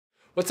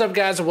What's up,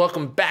 guys, and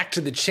welcome back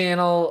to the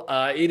channel.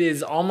 It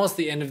is almost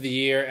the end of the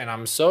year and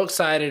I'm so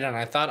excited, and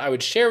I thought I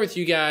would share with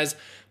you guys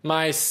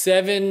my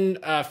 7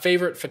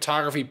 favorite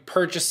photography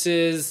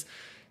purchases,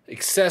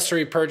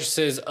 accessory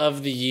purchases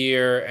of the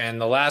year.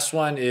 And the last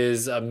one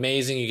is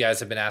amazing. You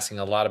guys have been asking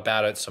a lot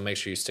about it, so make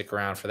sure you stick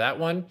around for that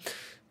one.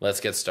 Let's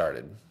get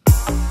started.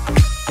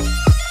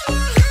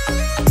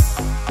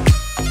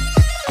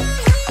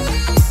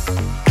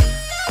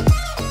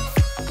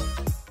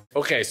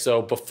 Okay,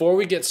 so before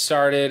we get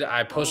started,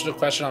 I posted a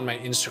question on my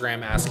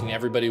Instagram asking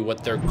everybody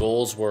what their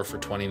goals were for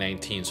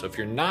 2019. So if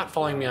you're not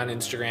following me on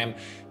Instagram,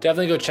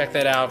 definitely go check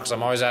that out because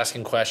I'm always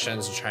asking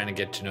questions and trying to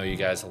get to know you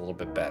guys a little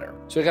bit better.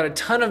 So I got a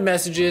ton of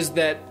messages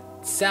that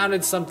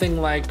sounded something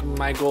like,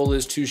 my goal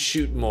is to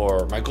shoot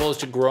more. My goal is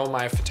to grow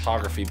my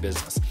photography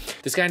business.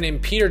 This guy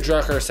named Peter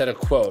Drucker said a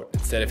quote.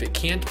 It said, if it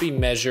can't be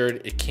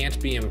measured, it can't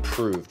be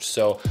improved.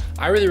 So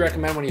I really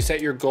recommend when you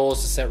set your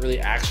goals to set really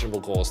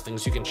actionable goals,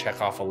 things you can check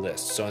off a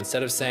list. So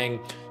instead of saying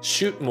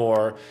shoot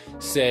more,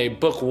 say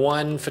book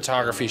 1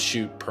 photography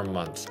shoot per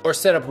month, or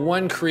set up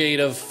 1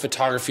 creative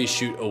photography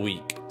shoot a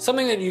week.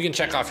 Something that you can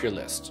check off your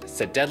list.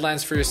 Set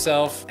deadlines for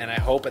yourself, and I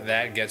hope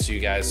that gets you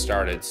guys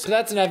started. So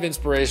that's enough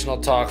inspirational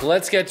talk.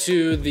 Let's get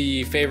to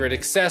the favorite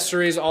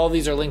accessories. All of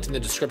these are linked in the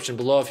description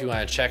below if you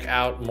want to check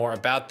out more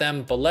about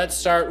them. But let's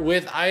start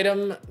with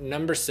item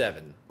number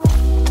 7.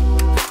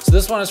 So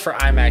this one is for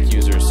iMac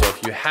users. So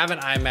if you have an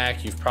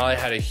iMac, you've probably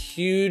had a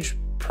huge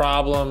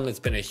problem. It's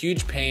been a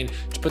huge pain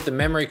to put the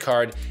memory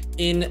card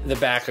in the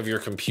back of your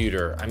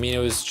computer. I mean, it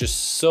was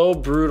just so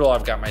brutal.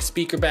 I've got my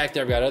speaker back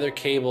there, I've got other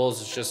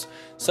cables. It's just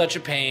such a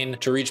pain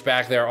to reach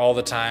back there all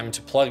the time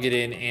to plug it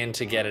in and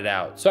to get it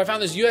out. So I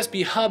found this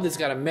USB hub that's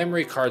got a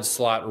memory card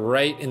slot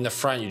right in the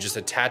front. You just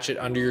attach it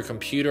under your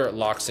computer. It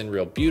locks in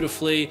real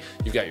beautifully.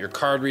 You've got your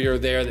card reader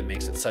there that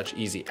makes it such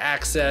easy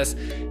access.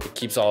 It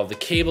keeps all of the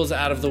cables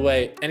out of the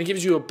way, and it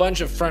gives you a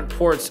bunch of front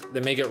ports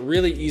that make it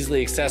really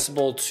easily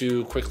accessible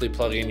to quickly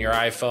plug in your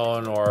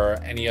iPhone or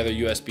any other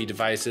USB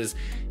devices.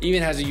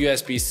 Even has a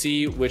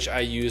USB-C, which I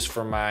use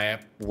for my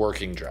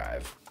working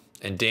drive.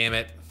 And damn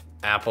it,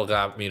 Apple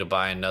got me to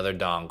buy another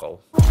dongle.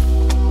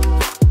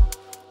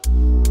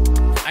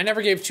 I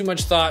never gave too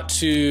much thought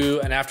to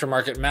an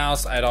aftermarket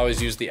mouse. I'd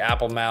always used the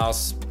Apple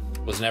mouse.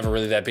 Was never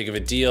really that big of a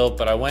deal,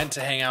 but I went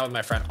to hang out with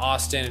my friend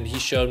Austin and he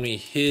showed me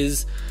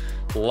his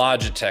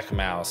Logitech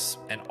mouse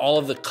and all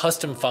of the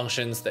custom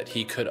functions that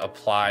he could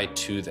apply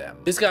to them.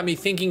 This got me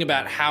thinking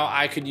about how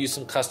I could use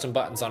some custom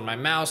buttons on my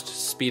mouse to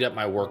speed up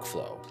my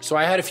workflow. So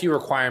I had a few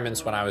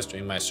requirements when I was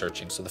doing my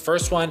searching. So the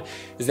first one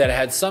is that it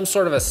had some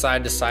sort of a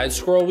side-to-side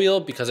scroll wheel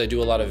because I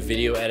do a lot of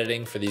video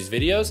editing for these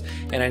videos,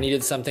 and I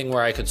needed something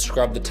where I could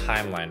scrub the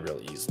timeline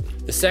real easily.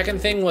 The second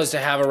thing was to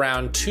have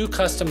around 2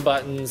 custom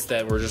buttons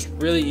that were just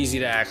really easy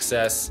to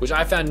access, which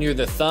I found near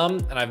the thumb,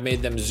 and I've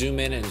made them zoom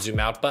in and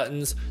zoom out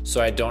buttons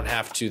so I don't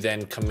have to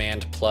then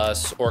Command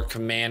plus or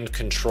Command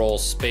Control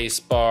space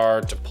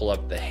bar to pull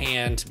up the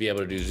hand to be able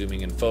to do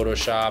zooming in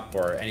Photoshop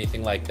or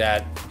anything like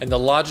that. And the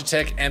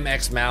Logitech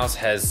MX mouse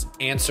has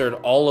answered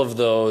all of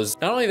those.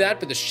 Not only that,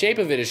 but the shape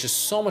of it is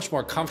just so much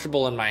more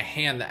comfortable in my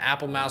hand. The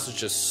Apple mouse is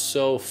just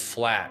so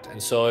flat.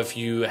 And so if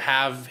you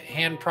have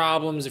hand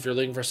problems, if you're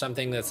looking for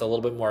something that's a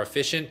little bit more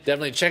efficient,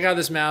 definitely check out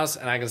this mouse,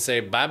 and I can say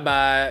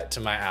bye-bye to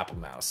my Apple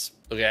mouse.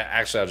 Okay,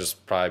 actually, I'll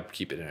just probably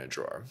keep it in a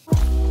drawer.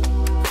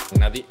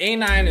 Now the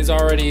A9 is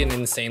already an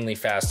insanely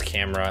fast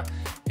camera,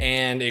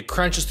 and it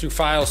crunches through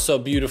files so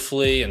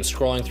beautifully, and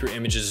scrolling through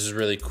images is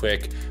really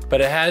quick, but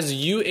it has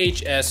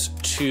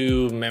UHS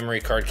 2 memory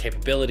card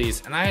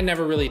capabilities, and I had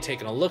never really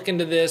taken a look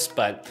into this,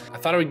 but I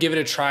thought I would give it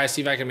a try,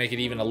 see if I can make it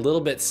even a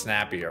little bit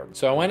snappier.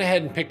 So I went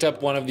ahead and picked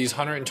up one of these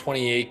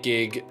 128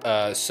 gig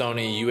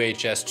Sony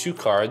UHS 2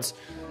 cards,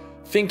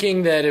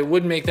 thinking that it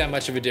wouldn't make that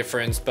much of a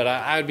difference, but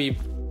I would be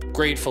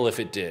grateful if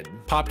it did.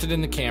 Popped it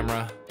in the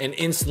camera, and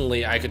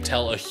instantly I could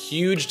tell a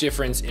huge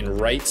difference in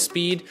write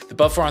speed. The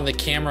buffer on the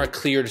camera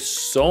cleared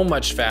so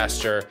much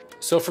faster.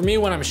 So for me,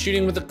 when I'm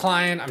shooting with a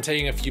client, I'm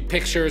taking a few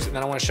pictures and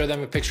then I want to show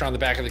them a picture on the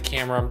back of the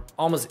camera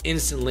almost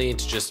instantly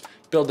to just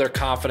build their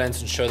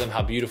confidence and show them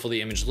how beautiful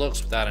the image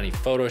looks without any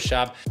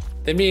Photoshop.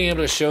 Then being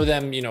able to show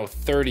them,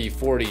 30,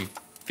 40,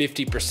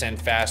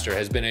 50% faster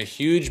has been a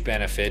huge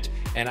benefit,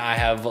 and I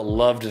have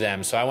loved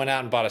them. So I went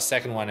out and bought a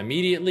second one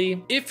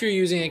immediately. If you're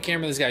using a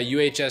camera that's got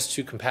UHS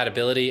 2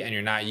 compatibility and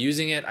you're not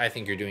using it, I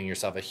think you're doing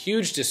yourself a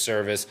huge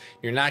disservice.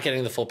 You're not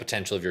getting the full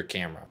potential of your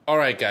camera. All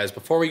right, guys,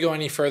 before we go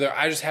any further,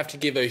 I just have to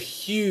give a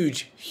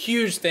huge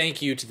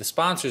thank you to the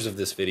sponsors of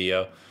this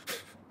video.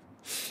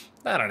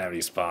 I don't have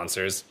any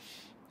sponsors.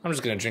 I'm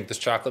just gonna drink this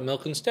chocolate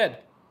milk instead.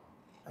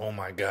 Oh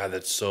my God,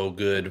 that's so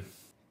good.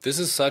 This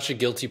is such a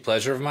guilty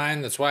pleasure of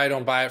mine. That's why I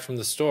don't buy it from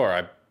the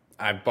store.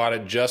 I bought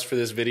it just for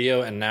this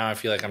video, and now I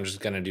feel like I'm just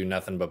gonna do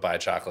nothing but buy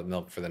chocolate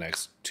milk for the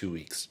next 2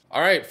 weeks.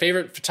 All right,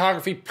 favorite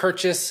photography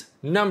purchase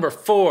number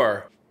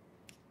 4.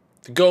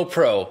 the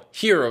GoPro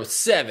Hero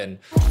 7.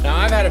 Now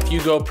I've had a few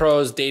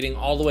GoPros dating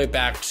all the way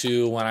back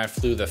to when I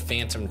flew the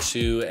Phantom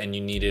 2 and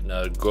you needed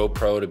a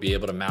GoPro to be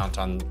able to mount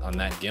on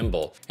that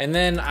gimbal. And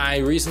then I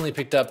recently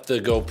picked up the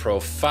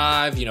GoPro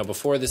 5, you know,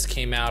 before this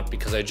came out,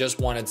 because I just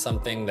wanted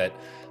something that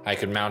I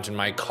could mount in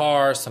my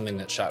car, something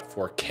that shot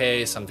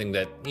 4K, something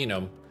that, you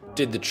know,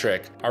 did the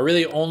trick. I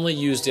really only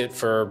used it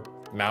for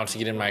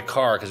mounting it in my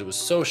car because it was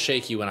so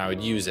shaky when I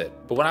would use it.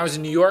 But when I was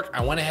in New York,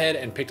 I went ahead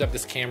and picked up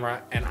this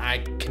camera and I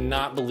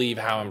cannot believe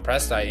how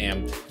impressed I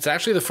am. It's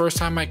actually the first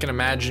time I can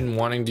imagine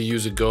wanting to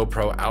use a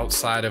GoPro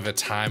outside of a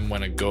time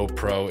when a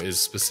GoPro is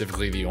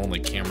specifically the only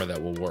camera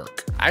that will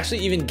work. I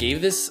actually even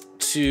gave this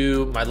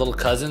to my little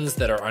cousins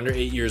that are under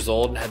 8 years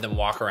old and had them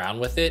walk around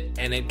with it,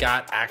 and it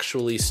got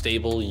actually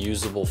stable,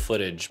 usable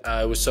footage.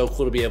 It was so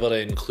cool to be able to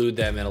include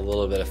them in a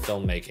little bit of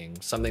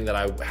filmmaking, something that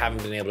I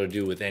haven't been able to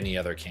do with any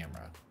other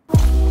camera.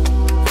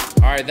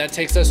 All right, that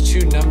takes us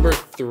to number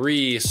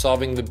 3,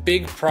 solving the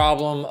big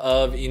problem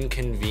of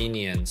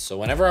inconvenience. So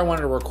whenever I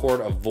wanted to record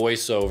a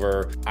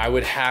voiceover, I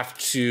would have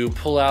to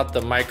pull out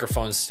the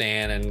microphone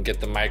stand and get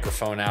the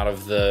microphone out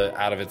of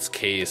its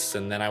case,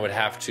 and then I would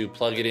have to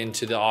plug it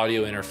into the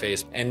audio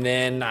interface, and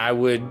then I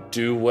would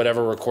do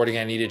whatever recording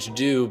I needed to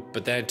do,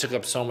 but then it took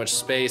up so much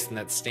space, and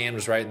that stand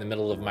was right in the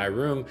middle of my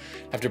room.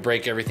 I have to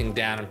break everything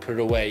down and put it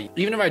away,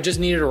 even if I just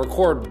needed to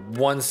record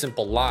one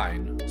simple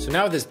line. So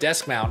now with this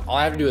desk mount, all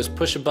I have to do is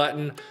push a button,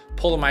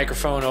 pull the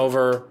microphone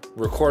over,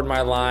 record my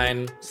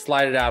line,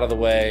 slide it out of the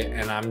way,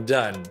 and I'm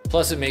done.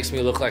 Plus it makes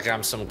me look like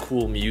I'm some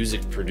cool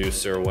music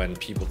producer when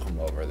people come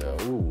over.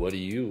 They're, ooh, what do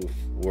you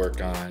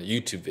work on?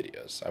 YouTube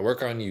videos. I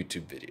work on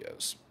YouTube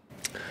videos.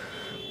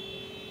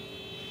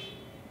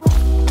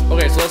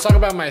 Okay, so let's talk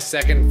about my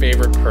second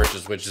favorite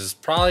purchase, which is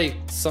probably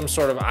some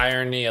sort of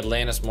irony.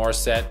 Alanis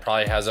Morissette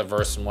probably has a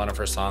verse in one of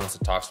her songs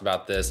that talks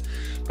about this.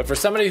 But for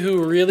somebody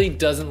who really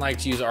doesn't like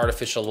to use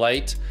artificial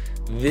light,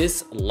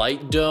 this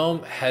light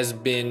dome has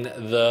been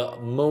the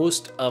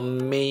most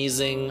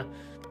amazing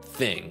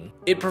thing.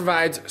 It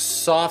provides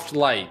soft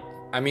light.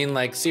 I mean,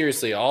 like,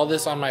 seriously, all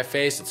this on my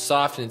face, it's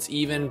soft and it's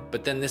even,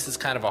 but then this is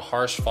kind of a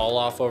harsh fall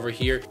off over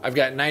here. I've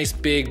got nice,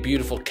 big,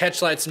 beautiful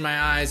catch lights in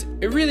my eyes.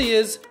 It really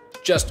is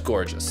just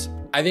gorgeous.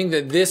 I think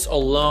that this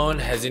alone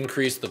has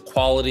increased the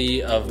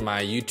quality of my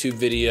YouTube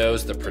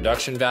videos, the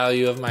production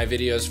value of my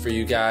videos for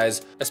you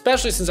guys,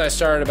 especially since I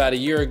started about a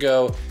year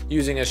ago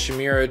using a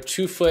Shimura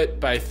 2-foot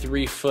by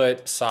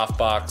 3-foot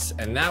softbox,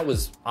 and that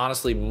was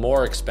honestly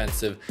more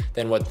expensive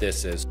than what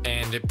this is.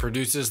 And it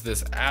produces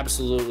this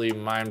absolutely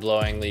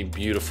mind-blowingly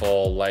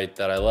beautiful light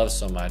that I love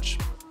so much,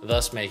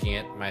 thus making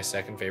it my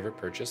second favorite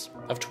purchase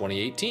of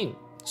 2018.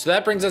 So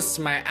that brings us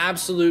to my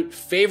absolute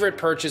favorite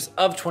purchase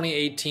of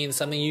 2018,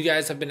 something you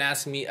guys have been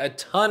asking me a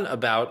ton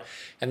about,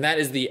 and that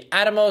is the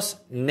Atomos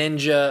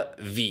Ninja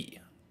V.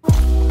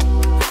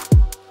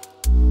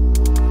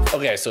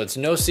 Okay, so it's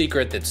no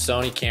secret that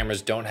Sony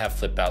cameras don't have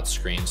flip out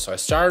screens. So I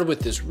started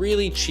with this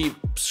really cheap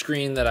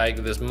screen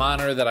this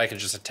monitor that I could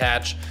just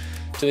attach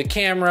to the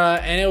camera,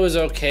 and it was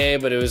okay,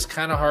 but it was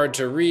kind of hard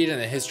to read and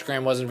the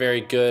histogram wasn't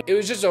very good. It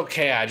was just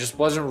okay, I just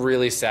wasn't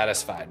really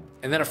satisfied.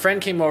 And then a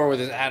friend came over with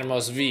his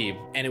Atomos V,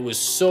 and it was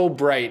so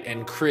bright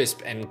and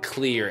crisp and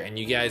clear, and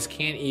you guys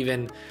can't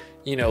even,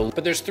 you know,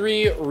 but there's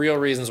 3 real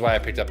reasons why I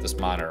picked up this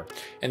monitor.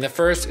 And the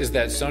first is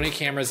that Sony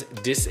cameras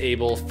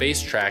disable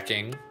face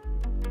tracking,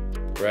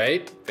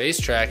 right? Face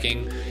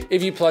tracking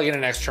if you plug in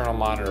an external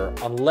monitor,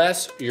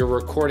 unless you're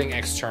recording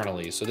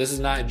externally. So this is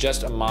not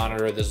just a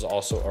monitor, this is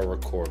also a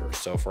recorder.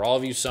 So for all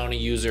of you Sony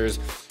users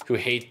who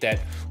hate that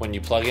when you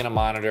plug in a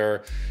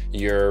monitor,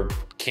 your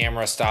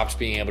camera stops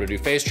being able to do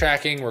face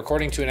tracking,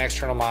 recording to an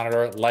external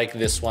monitor like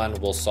this one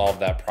will solve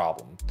that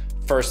problem.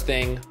 First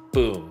thing,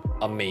 boom,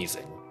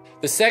 amazing.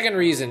 The second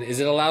reason is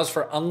it allows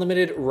for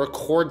unlimited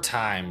record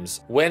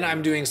times when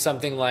I'm doing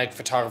something like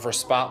photographer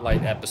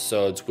spotlight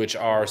episodes, which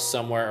are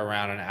somewhere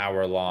around an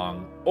hour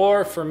long.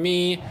 Or for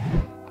me,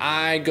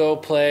 I go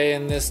play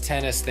in this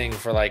tennis thing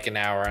for like an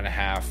hour and a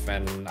half,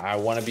 and I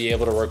want to be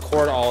able to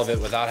record all of it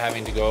without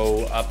having to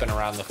go up and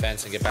around the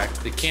fence and get back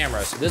to the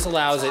camera. So this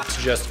allows it to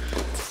just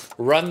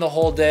run the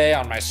whole day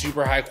on my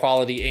super high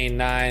quality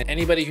A9.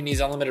 Anybody who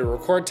needs unlimited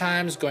record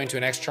times, going to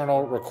an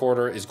external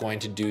recorder is going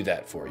to do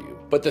that for you.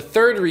 But the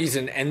third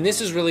reason, and this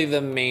is really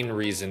the main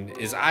reason,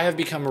 is I have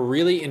become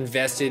really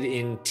invested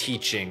in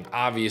teaching,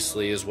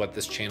 obviously, is what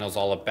this channel is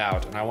all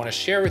about. And I want to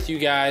share with you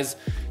guys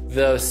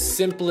the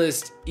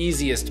simplest,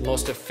 easiest,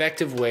 most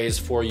effective ways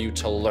for you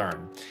to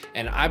learn.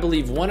 And I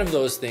believe one of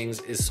those things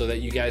is so that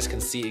you guys can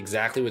see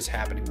exactly what's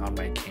happening on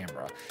my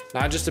camera.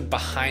 Not just a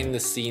behind the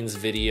scenes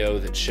video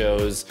that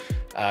shows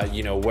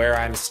you know, where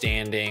I'm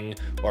standing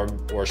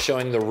or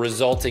showing the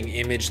resulting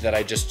image that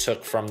I just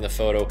took from the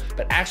photo,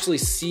 but actually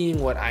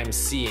seeing what I'm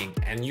seeing.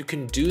 And you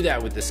can do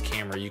that with this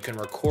camera. You can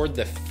record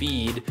the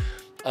feed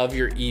of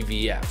your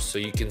EVF, so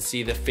you can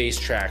see the face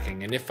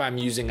tracking and if I'm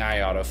using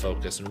eye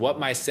autofocus and what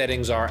my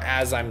settings are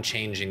as I'm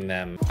changing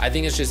them. I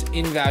think it's just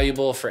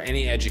invaluable for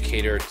any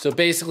educator. So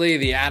basically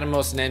the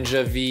Atomos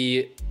Ninja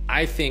V,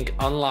 I think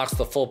unlocks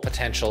the full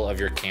potential of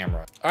your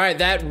camera. All right,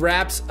 that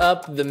wraps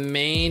up the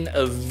main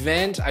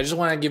event. I just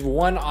wanna give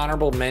one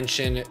honorable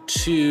mention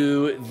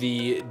to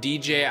the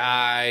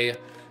DJI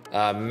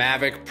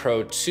Mavic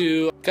Pro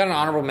 2. Got an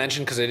honorable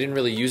mention because I didn't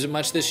really use it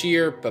much this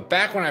year, but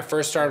back when I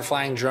first started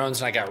flying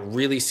drones and I got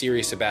really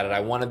serious about it, I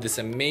wanted this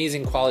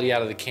amazing quality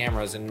out of the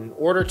cameras, and in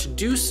order to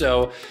do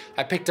so,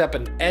 I picked up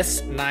an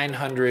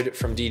S900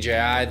 from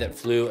DJI that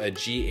flew a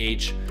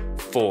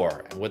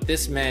GH4. And what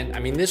this meant, I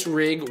mean, this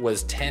rig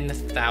was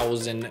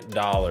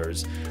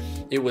 $10,000.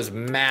 It was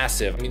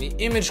massive. I mean, the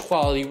image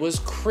quality was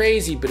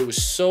crazy, but it was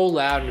so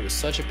loud and it was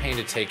such a pain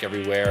to take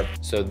everywhere.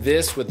 So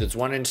this, with its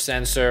 1-inch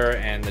sensor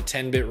and the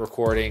 10-bit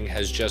recording,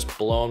 has just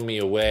blown me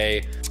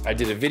away. I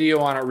did a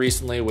video on it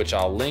recently, which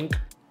I'll link.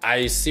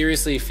 I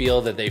seriously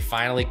feel that they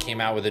finally came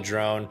out with a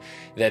drone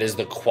that is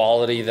the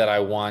quality that I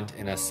want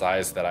in a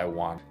size that I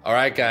want. All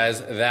right,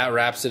 guys, that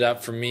wraps it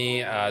up for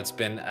me. It's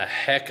been a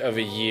heck of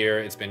a year.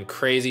 It's been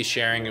crazy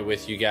sharing it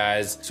with you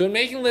guys. So in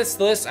making this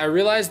list, I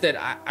realized that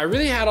I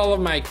really had all of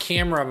my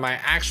camera, my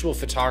actual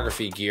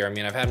photography gear. I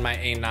mean, I've had my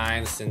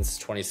A9 since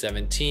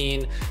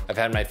 2017. I've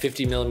had my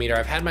 50mm.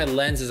 I've had my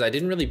lenses. I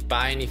didn't really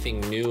buy anything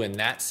new in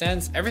that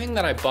sense. Everything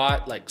that I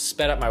bought like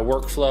sped up my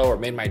workflow or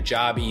made my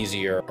job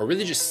easier or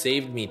really just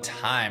saved me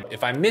time.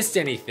 If I missed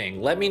anything,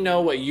 let me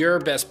know what your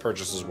best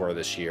purchases were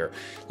this year.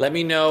 Let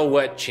me know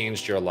what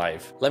changed your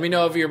life. Let me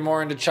know if you're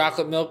more into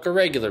chocolate milk or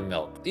regular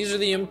milk. These are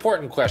the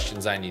important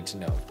questions I need to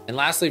know. And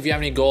lastly, if you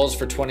have any goals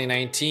for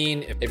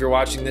 2019, if you're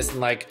watching this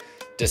in like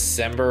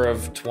December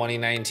of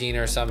 2019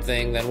 or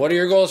something, then what are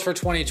your goals for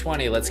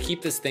 2020? Let's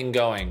keep this thing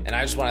going. And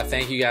I just want to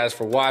thank you guys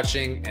for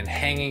watching and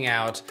hanging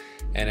out.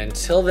 And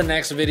until the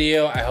next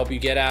video, I hope you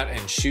get out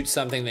and shoot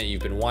something that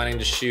you've been wanting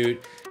to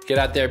shoot. Get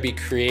out there, be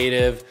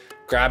creative.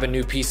 Grab a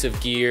new piece of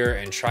gear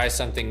and try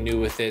something new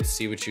with it,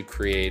 see what you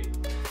create,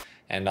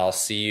 and I'll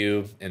see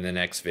you in the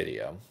next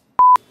video.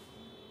 Are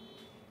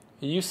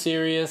you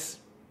serious?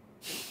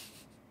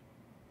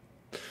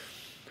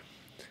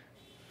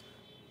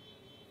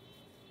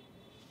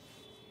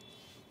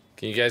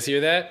 Can you guys hear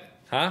that?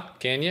 Huh?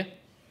 Can you?